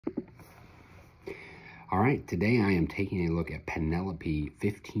All right, today I am taking a look at Penelope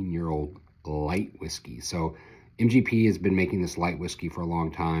 15-year-old light whiskey. So MGP has been making this light whiskey for a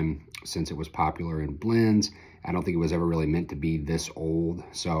long time, since it was popular in blends. I don't think it was ever really meant to be this old.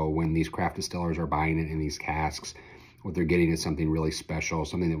 So when these craft distillers are buying it in these casks, what they're getting is something really special,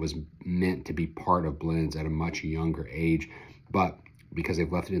 something that was meant to be part of blends at a much younger age. But because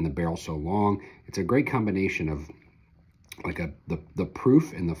they've left it in the barrel so long, it's a great combination of like the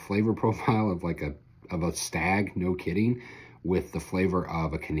proof and the flavor profile of like a Stag, no kidding, with the flavor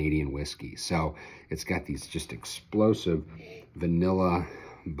of a Canadian whiskey. So it's got these just explosive vanilla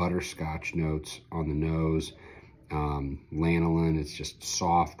butterscotch notes on the nose, lanolin. It's just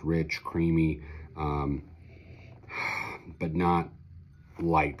soft, rich, creamy, but not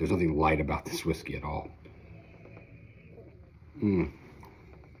light. There's nothing light about this whiskey at all. When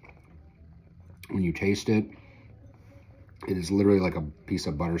you taste it, it is literally like a piece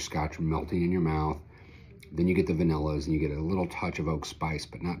of butterscotch melting in your mouth. Then you get the vanillas and you get a little touch of oak spice,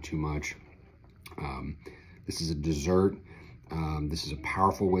 but not too much. This is a dessert. This is a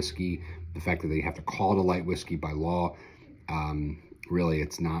powerful whiskey. The fact that they have to call it a light whiskey by law, really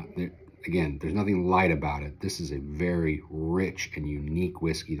it's not. Again, there's nothing light about it. This is a very rich and unique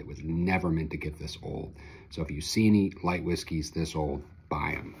whiskey that was never meant to get this old. So if you see any light whiskeys this old,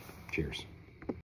 buy them. Cheers.